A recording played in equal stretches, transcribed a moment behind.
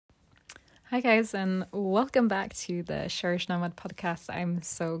Hi, guys, and welcome back to the Cherish Nomad podcast. I'm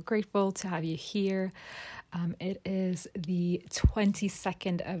so grateful to have you here. It is the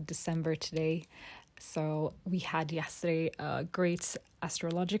 22nd of December today. So, we had yesterday a great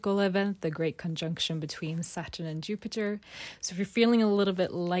astrological event, the great conjunction between Saturn and Jupiter. So, if you're feeling a little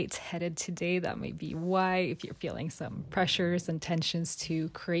bit lightheaded today, that may be why. If you're feeling some pressures and tensions to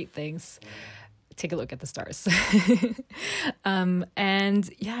create things, take a look at the stars.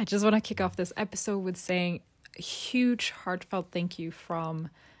 I just want to kick off this episode with saying a huge heartfelt thank you from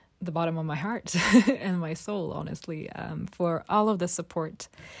the bottom of my heart and my soul, honestly, for all of the support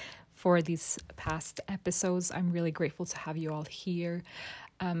for these past episodes. I'm really grateful to have you all here.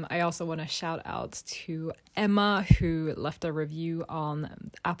 I also want to shout out to Emma, who left a review on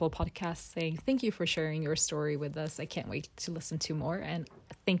Apple Podcasts saying, thank you for sharing your story with us. I can't wait to listen to more. And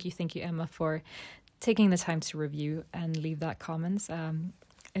thank you, Emma, for taking the time to review and leave that comment.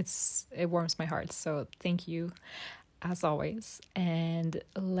 It warms my heart. So thank you, as always. And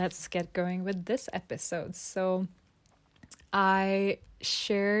let's get going with this episode. So I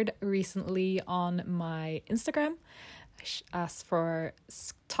shared recently on my Instagram, asked for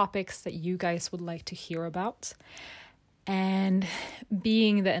topics that you guys would like to hear about. And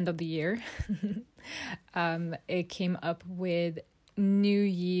being the end of the year, it came up with New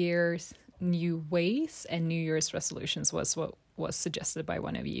Year's new ways and New Year's resolutions was what was suggested by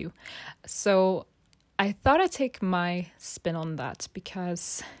one of you. So I thought I'd take my spin on that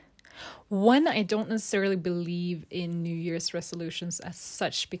because one, I don't necessarily believe in New Year's resolutions as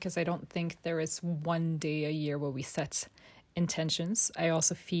such because I don't think there is one day a year where we set intentions. I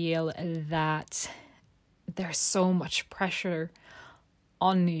also feel that there's so much pressure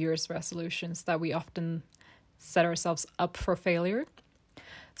on New Year's resolutions that we often set ourselves up for failure.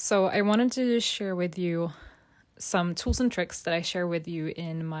 So I wanted to share with you some tools and tricks that I share with you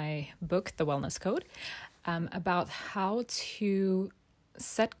in my book, The Wellness Code, about how to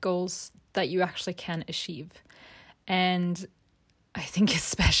set goals that you actually can achieve. And I think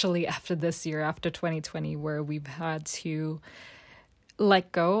especially after this year, after 2020, where we've had to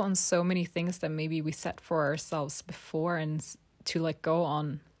let go on so many things that maybe we set for ourselves before and to let go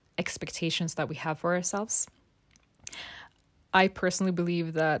on expectations that we have for ourselves. I personally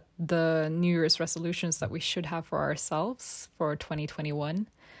believe that the New Year's resolutions that we should have for ourselves for 2021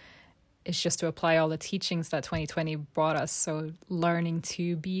 is just to apply all the teachings that 2020 brought us. So learning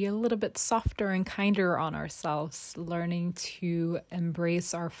to be a little bit softer and kinder on ourselves, learning to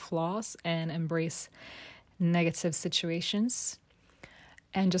embrace our flaws and embrace negative situations,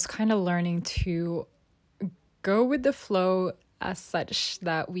 and just kind of learning to go with the flow as such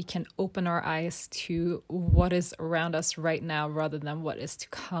that we can open our eyes to what is around us right now rather than what is to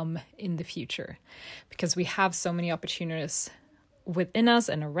come in the future. Because we have so many opportunities within us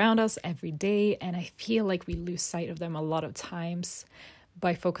and around us every day, and I feel like we lose sight of them a lot of times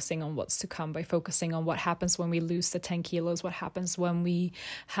by focusing on what's to come, by focusing on what happens when we lose the 10 kilos, what happens when we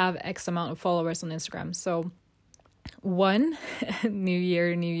have X amount of followers on Instagram. So one,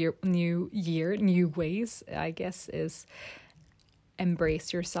 new ways, I guess, is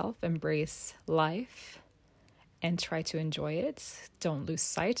embrace yourself, embrace life, and try to enjoy it. Don't lose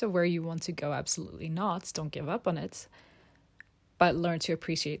sight of where you want to go. Absolutely not. Don't give up on it. But learn to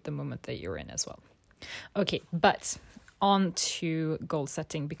appreciate the moment that you're in as well. Okay, but on to goal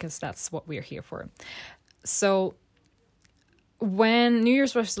setting because that's what we're here for. So when New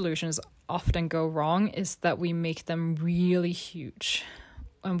Year's resolutions often go wrong is that we make them really huge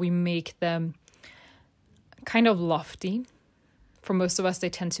and we make them kind of lofty. For most of us,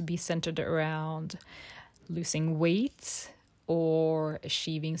 they tend to be centered around losing weight or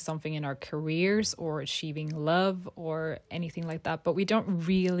achieving something in our careers or achieving love or anything like that. But we don't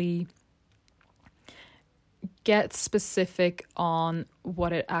really get specific on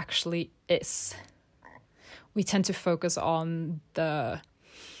what it actually is. We tend to focus on the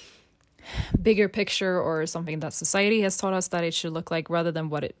bigger picture or something that society has taught us that it should look like rather than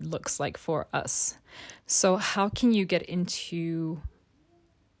what it looks like for us. So how can you get into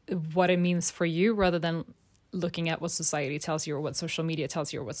what it means for you rather than looking at what society tells you or what social media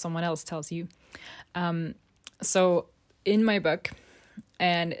tells you or what someone else tells you? So in my book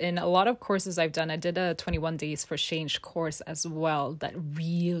and in a lot of courses I've done, I did a 21 Days for Change course as well that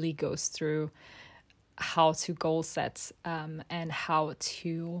really goes through how to goal set and how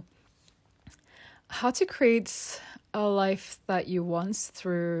to create a life that you want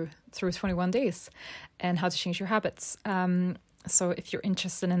through 21 days and how to change your habits. So if you're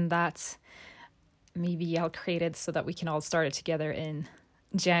interested in that, maybe I'll create it so that we can all start it together in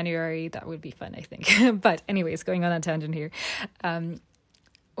January. That would be fun, I think. But anyways, going on a tangent here.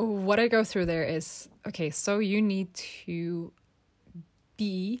 One what I go through there is, okay, so you need to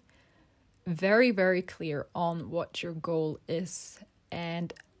be very, very clear on what your goal is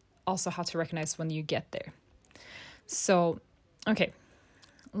and also how to recognize when you get there. So, okay,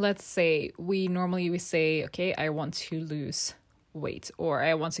 let's say we say, okay, I want to lose weight, or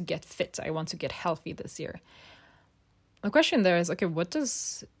I want to get fit, I want to get healthy this year. The question there is, okay, what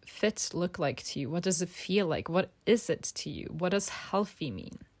does fit look like to you? What does it feel like? What is it to you? What does healthy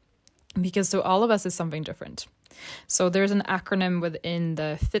mean? Because to all of us is something different. So there's an acronym within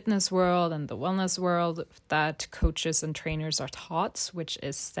the fitness world and the wellness world that coaches and trainers are taught, which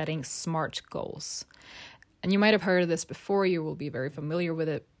is setting SMART goals. And you might have heard of this before. You will be very familiar with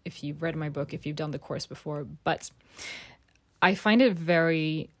it if you've read my book, if you've done the course before. But I find it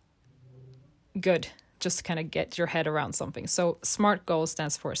very good just to kind of get your head around something. So SMART goal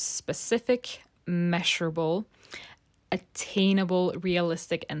stands for specific, measurable, attainable,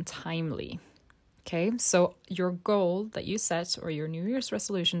 realistic, and timely. Okay, so your goal that you set, or your New Year's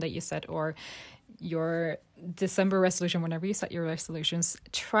resolution that you set, or your December resolution, whenever you set your resolutions,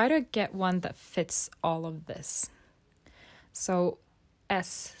 try to get one that fits all of this. So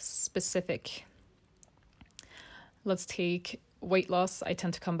S, specific. Let's take weight loss. I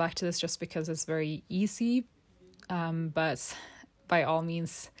tend to come back to this just because it's very easy, but by all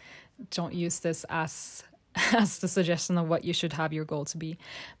means, don't use this as the suggestion of what you should have your goal to be.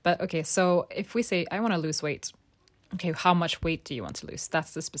 But okay, so if we say, I want to lose weight, okay, how much weight do you want to lose?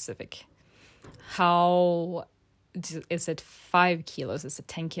 That's the specific. Is it 5 kilos? Is it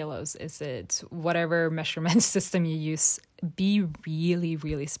 10 kilos? Is it whatever measurement system you use? Be really,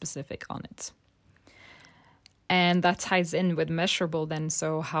 really specific on it. And that ties in with measurable then.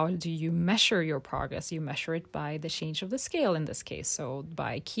 So how do you measure your progress? You measure it by the change of the scale in this case, so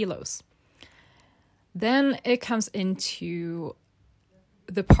by kilos. Then it comes into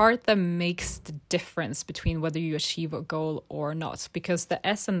the part that makes the difference between whether you achieve a goal or not. Because the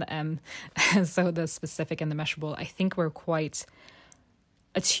S and the M, so the specific and the measurable, I think we're quite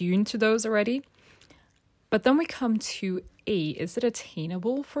attuned to those already. But then we come to A. Is it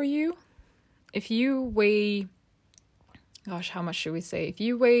attainable for you? If you weigh, how much should we say? If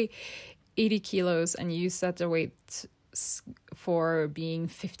you weigh 80 kilos and you set the weight for being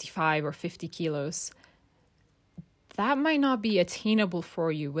 55 or 50 kilos, that might not be attainable for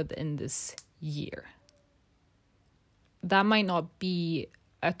you within this year. That might not be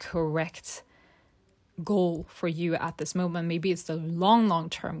a correct goal for you at this moment. Maybe it's the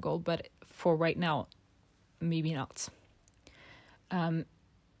long-term goal, but for right now, maybe not.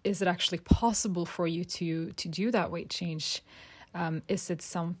 Is it actually possible for you to do that weight change? Is it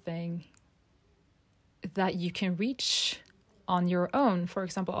something that you can reach on your own? For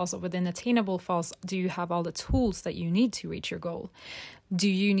example, also within attainable falls, do you have all the tools that you need to reach your goal? Do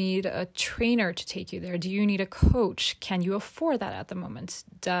you need a trainer to take you there? Do you need a coach? Can you afford that at the moment?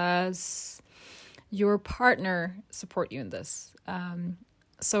 Does your partner support you in this?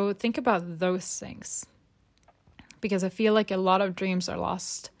 So think about those things, because I feel like a lot of dreams are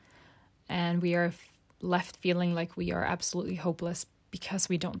lost and we are left feeling like we are absolutely hopeless because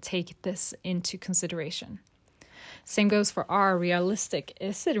we don't take this into consideration. Same goes for R, realistic.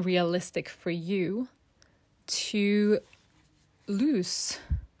 Is it realistic for you to lose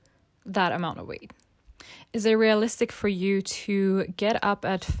that amount of weight? Is it realistic for you to get up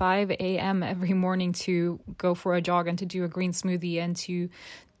at 5 a.m. every morning to go for a jog and to do a green smoothie and to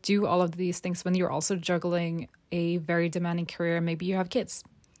do all of these things when you're also juggling a very demanding career? Maybe you have kids.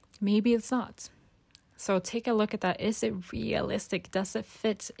 Maybe it's not. So take a look at that. Is it realistic? Does it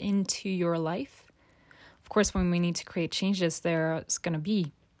fit into your life? Of course, when we need to create changes, there's going to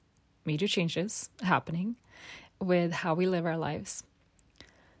be major changes happening with how we live our lives.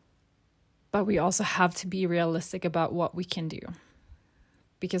 But we also have to be realistic about what we can do,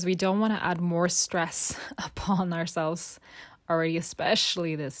 because we don't want to add more stress upon ourselves already,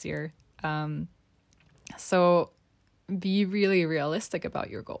 especially this year. So be really realistic about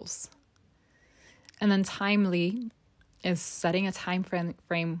your goals. And then timely is setting a time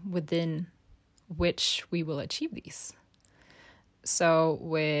frame within which we will achieve these. So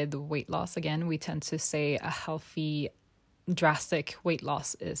with weight loss, again, we tend to say a healthy, drastic weight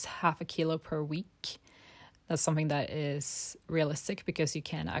loss is 0.5 kilo per week. That's something that is realistic because you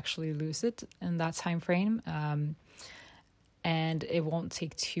can actually lose it in that time frame. And it won't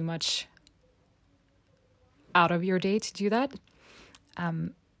take too much out of your day to do that.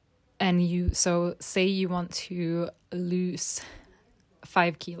 So say you want to lose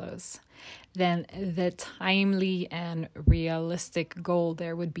 5 kilos, then the timely and realistic goal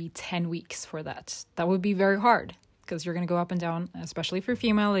there would be 10 weeks for that. That would be very hard because you're going to go up and down, especially if you're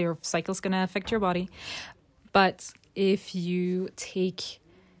female. Your cycle's going to affect your body. But if you take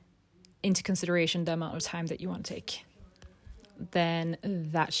into consideration the amount of time that you want to take, then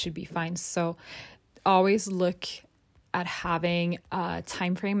that should be fine. So always look at having a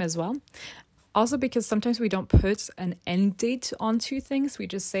time frame as well. Also, because sometimes we don't put an end date onto things. We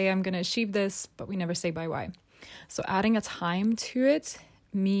just say, I'm going to achieve this, but we never say by why. So adding a time to it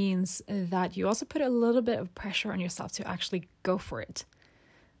means that you also put a little bit of pressure on yourself to actually go for it.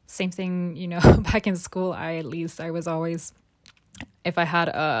 Same thing, back in school, I was always, if I had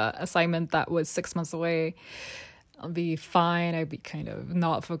a assignment that was 6 months away, I'll be fine. I'd be kind of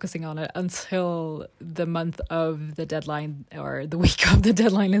not focusing on it until the month of the deadline or the week of the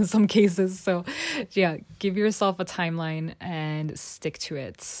deadline in some cases. So yeah, give yourself a timeline and stick to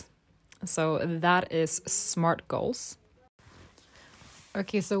it. So that is SMART goals.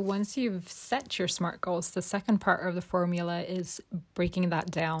 Okay, so once you've set your SMART goals, the second part of the formula is breaking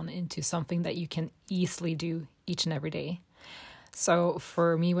that down into something that you can easily do each and every day. So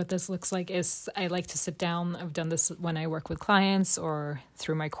for me, what this looks like is I like to sit down. I've done this when I work with clients or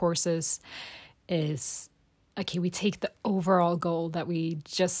through my courses. Is, okay, we take the overall goal that we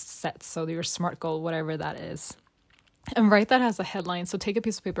just set. So your SMART goal, whatever that is, and write that as a headline. So take a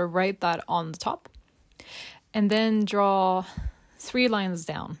piece of paper, write that on the top, and then draw 3 lines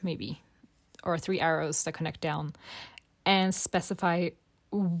down, maybe, or 3 arrows that connect down, and specify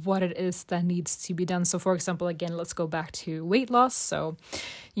what it is that needs to be done. So for example, again, let's go back to weight loss. So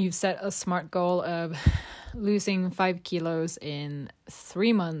you've set a SMART goal of losing 5 kilos in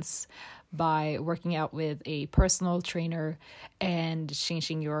 3 months by working out with a personal trainer and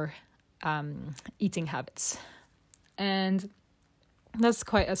changing your eating habits. And that's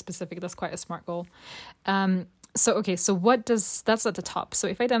quite a SMART goal. So that's at the top. So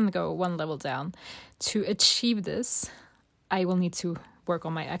if I then go one level down, to achieve this, I will need to work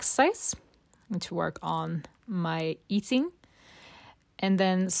on my exercise, and to work on my eating, and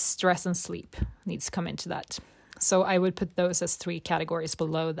then stress and sleep needs to come into that. So I would put those as 3 categories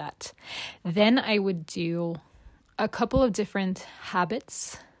below that. Then I would do a couple of different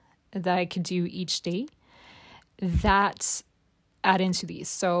habits that I could do each day that add into these.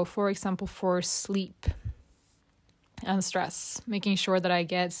 So for example, for sleep and stress, making sure that I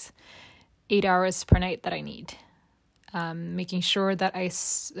get 8 hours per night that I need. Making sure that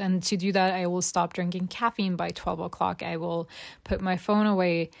and to do that, I will stop drinking caffeine by 12 o'clock. I will put my phone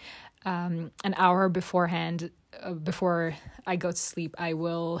away an hour beforehand, before I go to sleep. I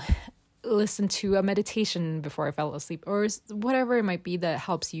will listen to a meditation before I fell asleep, or whatever it might be that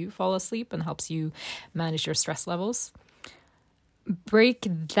helps you fall asleep and helps you manage your stress levels. Break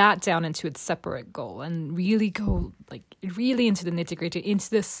that down into its separate goal and really go really into the nitty-gritty, into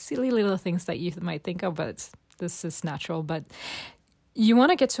the silly little things that you might think of, but this is natural. But you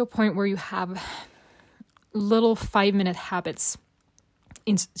want to get to a point where you have little 5-minute habits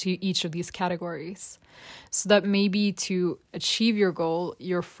into each of these categories, so that maybe to achieve your goal,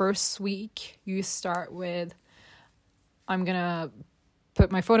 your first week, you start with, I'm gonna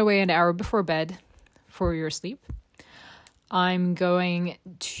put my phone away an hour before bed for your sleep. I'm going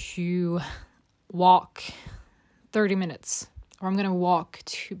to walk 30 minutes, or I'm going to walk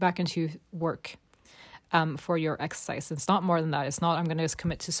back into work for your exercise. It's not more than that. It's not, I'm going to just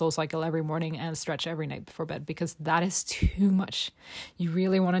commit to SoulCycle every morning and stretch every night before bed, because that is too much. You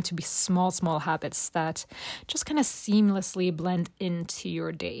really want it to be small habits that just kind of seamlessly blend into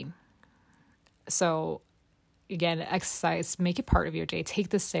your day. So again, exercise, make it part of your day.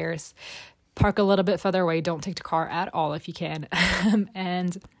 Take the stairs, park a little bit further away. Don't take the car at all if you can.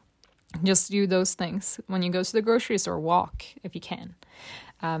 And just do those things. When you go to the grocery store, walk if you can.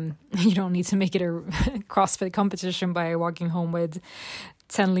 You don't need to make it a CrossFit competition by walking home with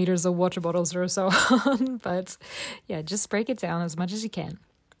 10 liters of water bottles or so on. But yeah, just break it down as much as you can.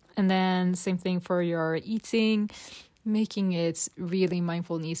 And then same thing for your eating, making it really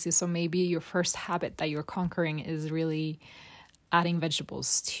mindful and easy. So maybe your first habit that you're conquering is really adding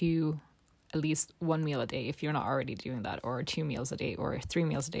vegetables to at least 1 meal a day, if you're not already doing that, or 2 meals a day, or 3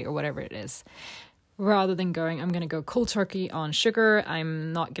 meals a day, or whatever it is. Rather than going, I'm going to go cold turkey on sugar.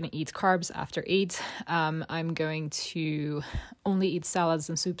 I'm not going to eat carbs after 8. I'm going to only eat salads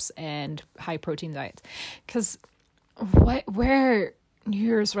and soups and high protein diet. Because where New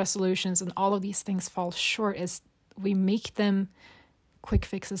Year's resolutions and all of these things fall short is we make them quick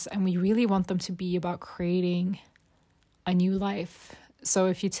fixes, and we really want them to be about creating a new life. So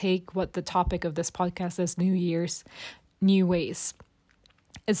if you take what the topic of this podcast is, New Year's, new ways.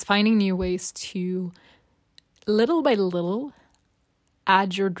 It's finding new ways to, little by little,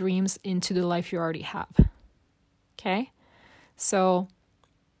 add your dreams into the life you already have. Okay? So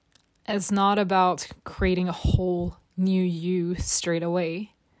it's not about creating a whole new you straight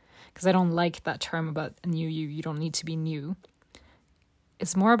away, because I don't like that term about a new you. You don't need to be new.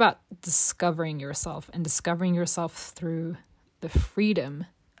 It's more about discovering yourself, and discovering yourself through the freedom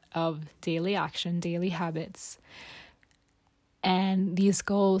of daily action, daily habits, and these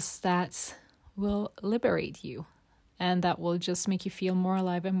goals that will liberate you and that will just make you feel more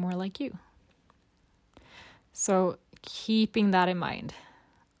alive and more like you. So keeping that in mind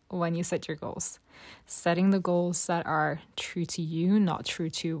when you set your goals, setting the goals that are true to you, not true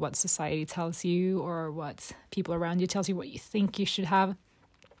to what society tells you or what people around you tells you, what you think you should have.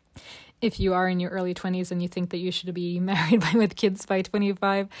 If you are in your early 20s and you think that you should be married with kids by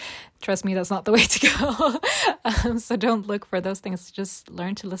 25, trust me, that's not the way to go. So don't look for those things. Just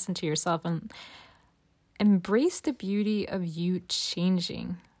learn to listen to yourself and embrace the beauty of you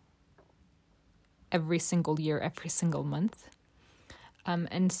changing every single year, every single month.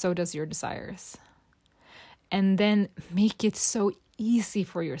 And so does your desires. And then make it so easy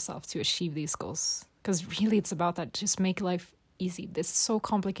for yourself to achieve these goals. Because really it's about that. Just make life easy. This is so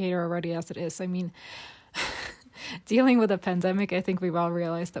complicated already as it is. I mean, dealing with a pandemic, I think we've all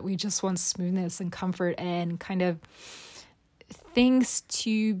realized that we just want smoothness and comfort and kind of things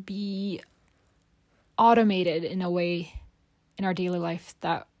to be automated in a way in our daily life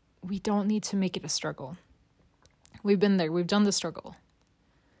that we don't need to make it a struggle. We've been there. We've done the struggle.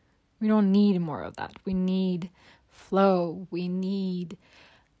 We don't need more of that. We need flow. We need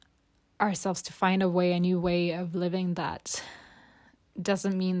ourselves to find a new way of living that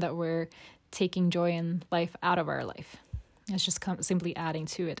doesn't mean that we're taking joy in life out of our life. It's just simply adding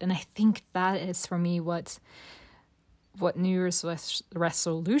to it. And I think that is, for me, what New Year's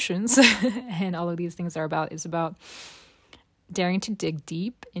resolutions and all of these things are about, is about daring to dig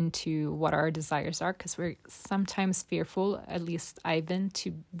deep into what our desires are, because we're sometimes fearful, at least I've been,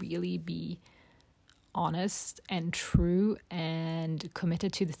 to really be honest and true and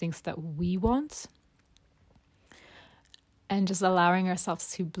committed to the things that we want, and just allowing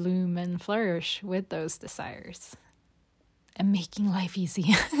ourselves to bloom and flourish with those desires and making life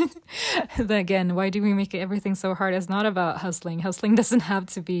easy. Again, why do we make everything so hard? It's not about hustling. Hustling doesn't have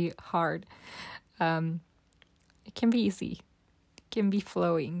to be hard. It can be easy. It can be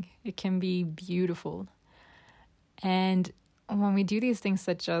flowing. It can be beautiful. And when we do these things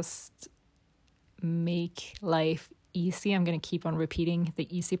that just make life easy, I'm going to keep on repeating the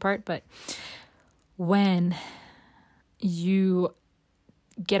easy part, but when you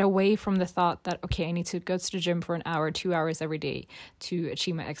get away from the thought that, okay, I need to go to the gym for an hour, 2 hours every day to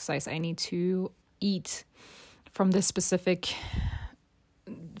achieve my exercise. I need to eat from this specific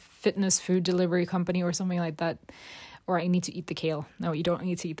fitness food delivery company or something like that. Or I need to eat the kale. No, you don't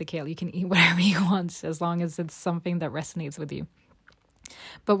need to eat the kale. You can eat whatever you want as long as it's something that resonates with you.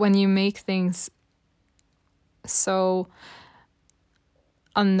 But when you make things so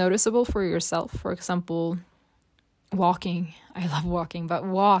unnoticeable for yourself, for example, walking. I love walking, but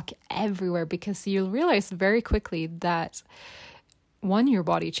walk everywhere, because you'll realize very quickly that, one, your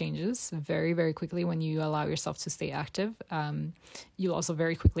body changes very, very quickly when you allow yourself to stay active. You'll also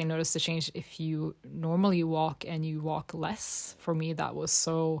very quickly notice the change if you normally walk and you walk less. For me, that was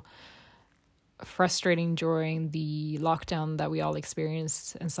so frustrating during the lockdown that we all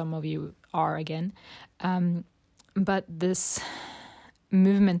experienced, and some of you are again. But this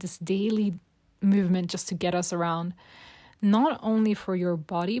movement, this daily movement, just to get us around, not only for your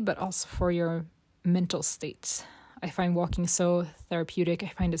body but also for your mental state. I find walking so therapeutic. I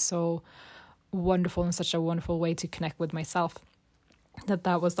find it so wonderful, and such a wonderful way to connect with myself,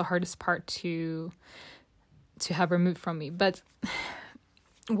 that was the hardest part to have removed from me. But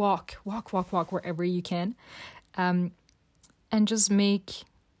walk wherever you can, and just make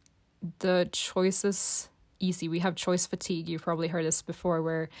the choices easy. We have choice fatigue. You've probably heard this before,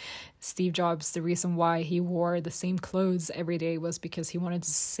 where Steve Jobs, the reason why he wore the same clothes every day was because he wanted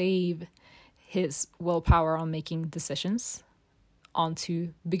to save his willpower on making decisions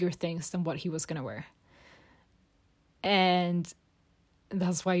onto bigger things than what he was going to wear. And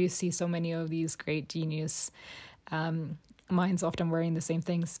that's why you see so many of these great genius minds often wearing the same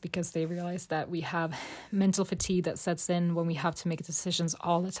things, because they realize that we have mental fatigue that sets in when we have to make decisions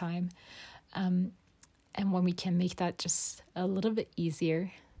all the time. And when we can make that just a little bit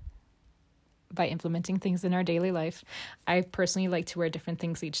easier by implementing things in our daily life. I personally like to wear different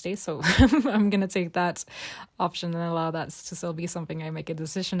things each day, so I'm going to take that option and allow that to still be something I make a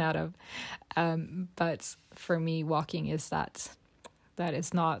decision out of. But for me, walking is that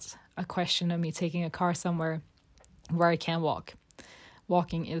is not a question of me taking a car somewhere where I can walk.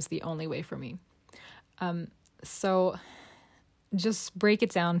 Walking is the only way for me. So just break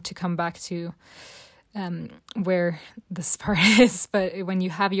it down to come back to where this part is. But when you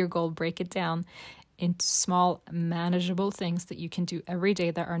have your goal, break it down into small, manageable things that you can do every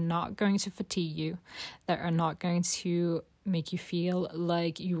day that are not going to fatigue you, that are not going to make you feel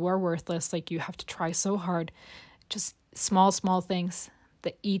like you are worthless, like you have to try so hard. Just small things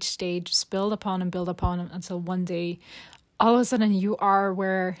that each day just build upon until one day, all of a sudden, you are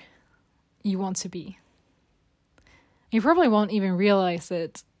where you want to be. You probably won't even realize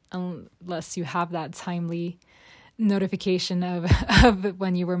it unless you have that timely notification of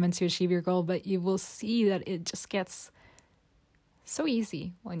when you were meant to achieve your goal, but you will see that it just gets so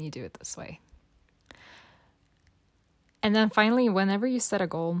easy when you do it this way. And then finally, whenever you set a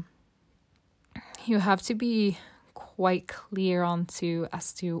goal, you have to be quite clear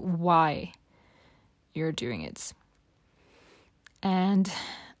as to why you're doing it. And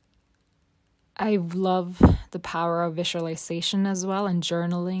I love the power of visualization as well, and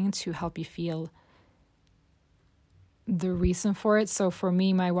journaling to help you feel the reason for it. So for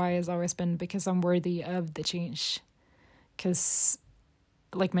me, my why has always been because I'm worthy of the change. Because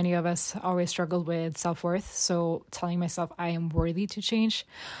like many of us, always struggled with self-worth. So telling myself I am worthy to change,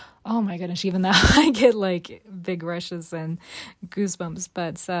 oh my goodness, even now I get like big rushes and goosebumps.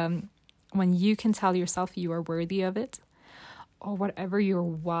 But when you can tell yourself you are worthy of it, or whatever your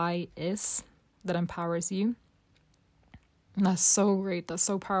why is that empowers you, that's so great. That's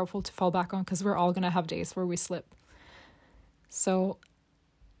so powerful to fall back on, because we're all going to have days where we slip. So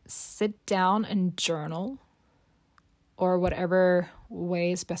sit down and journal, or whatever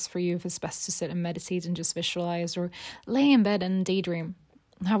way is best for you. If it's best to sit and meditate and just visualize, or lay in bed and daydream,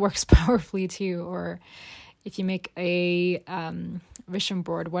 that works powerfully too. Or if you make a vision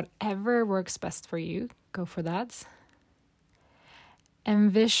board, whatever works best for you, go for that.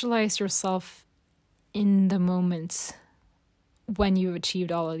 And visualize yourself in the moment when you've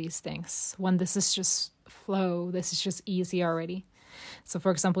achieved all of these things, when this is just flow, this is just easy already. So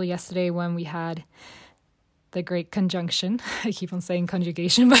for example, yesterday when we had the great conjunction, I keep on saying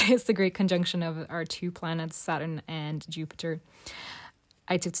conjugation, but it's the great conjunction of our two planets, Saturn and Jupiter,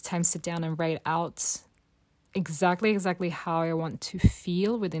 I took the time to sit down and write out exactly how I want to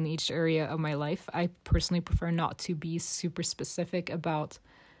feel within each area of my life. I personally prefer not to be super specific about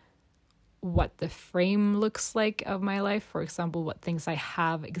what the frame looks like of my life. For example, what things I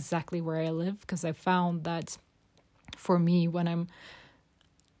have exactly where I live, because I found that for me, when I'm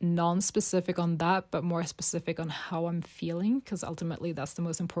non-specific on that, but more specific on how I'm feeling, because ultimately that's the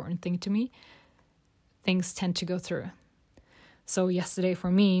most important thing to me, things tend to go through. So yesterday for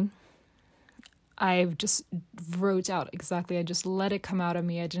me, I just wrote out exactly, I just let it come out of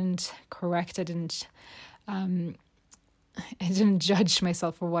me. I didn't correct, I didn't judge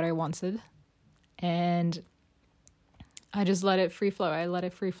myself for what I wanted. And I just let it free flow. I let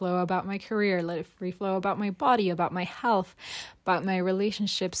it free flow about my career, let it free flow about my body, about my health, about my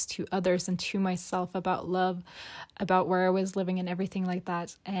relationships to others and to myself, about love, about where I was living and everything like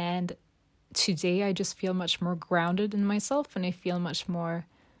that. And today I just feel much more grounded in myself, and I feel much more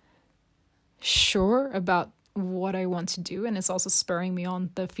sure about what I want to do. And it's also spurring me on.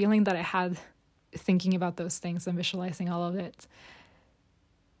 The feeling that I had thinking about those things and visualizing all of it,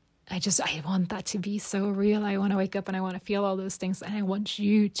 I want that to be so real. I want to wake up and I want to feel all those things, and I want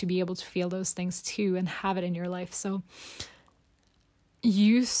you to be able to feel those things too and have it in your life. So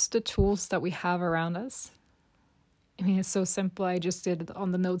use the tools that we have around us. I mean, it's so simple. I just did it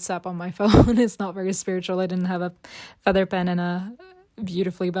on the notes app on my phone. It's not very spiritual. I didn't have a feather pen and a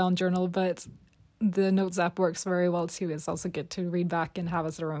beautifully bound journal, but the notes app works very well too. It's also good to read back and have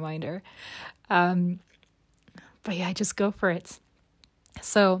as a reminder. But yeah, just go for it.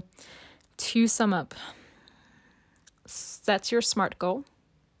 So to sum up, set your SMART goal,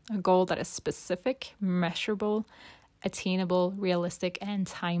 a goal that is specific, measurable, attainable, realistic, and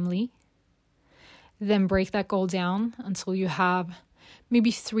timely. Then break that goal down until you have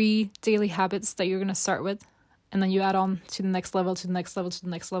maybe 3 daily habits that you're going to start with. And then you add on to the next level, to the next level, to the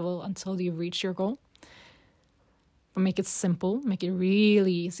next level until you reach your goal. But make it simple, make it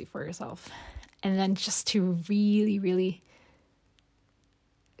really easy for yourself. And then just to really, really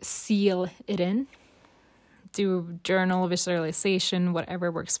seal it in, do journal, visualization,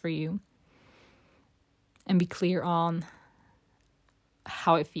 whatever works for you. And be clear on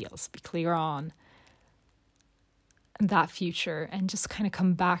how it feels. Be clear on that future, and just kind of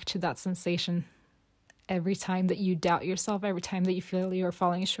come back to that sensation every time that you doubt yourself, every time that you feel you're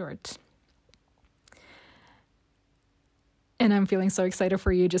falling short. And I'm feeling so excited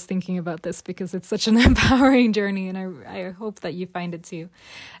for you just thinking about this, because it's such an empowering journey, and I hope that you find it too.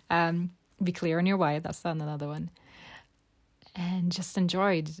 Be clear on your why. That's another one. And just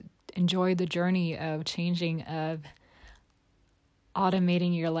enjoy the journey of changing, of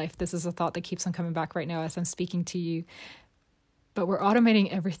automating your life. This is a thought that keeps on coming back right now as I'm speaking to you. But we're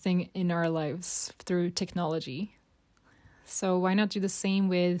automating everything in our lives through technology. So why not do the same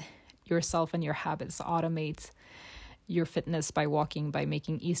with yourself and your habits? Automate your fitness by walking, by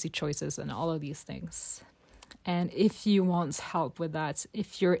making easy choices and all of these things. And if you want help with that,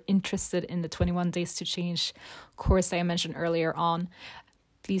 if you're interested in the 21 Days to Change course that I mentioned earlier on,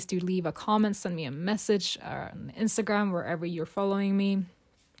 please do leave a comment, send me a message on Instagram, wherever you're following me.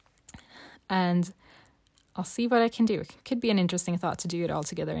 And I'll see what I can do. It could be an interesting thought to do it all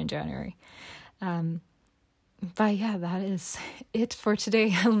together in January. But yeah, that is it for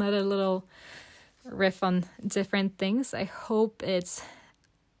today. Another little riff on different things. I hope it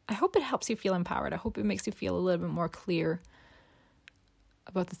helps you feel empowered. I hope it makes you feel a little bit more clear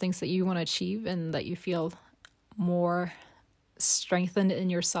about the things that you want to achieve, and that you feel more strengthened in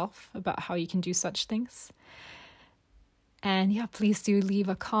yourself about how you can do such things. And yeah, please do leave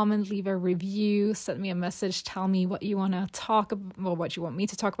a comment, leave a review, send me a message, tell me what you want to talk about, well, what you want me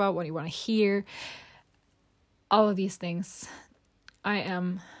to talk about, what you want to hear, all of these things. I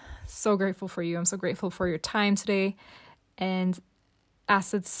am so grateful for you. I'm so grateful for your time today. And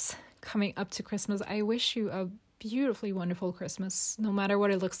as it's coming up to Christmas, I wish you a beautifully wonderful Christmas, no matter what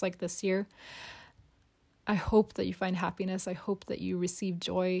it looks like this year. I hope that you find happiness. I hope that you receive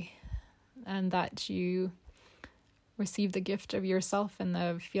joy, and that you receive the gift of yourself and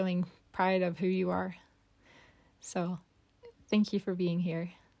the feeling pride of who you are. So thank you for being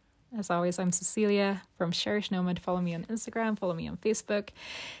here. As always, I'm Cecilia from Cherish Nomad. Follow me on Instagram, follow me on Facebook.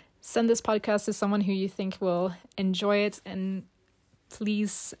 Send this podcast to someone who you think will enjoy it, and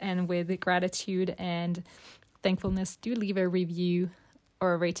please, and with gratitude and thankfulness, do leave a review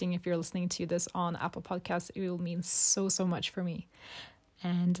or a rating if you're listening to this on Apple Podcasts. It will mean so much for me.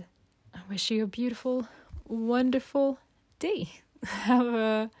 And I wish you a beautiful, wonderful day. Have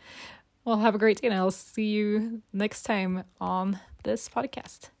a great day, and I'll see you next time on this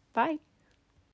podcast. Bye.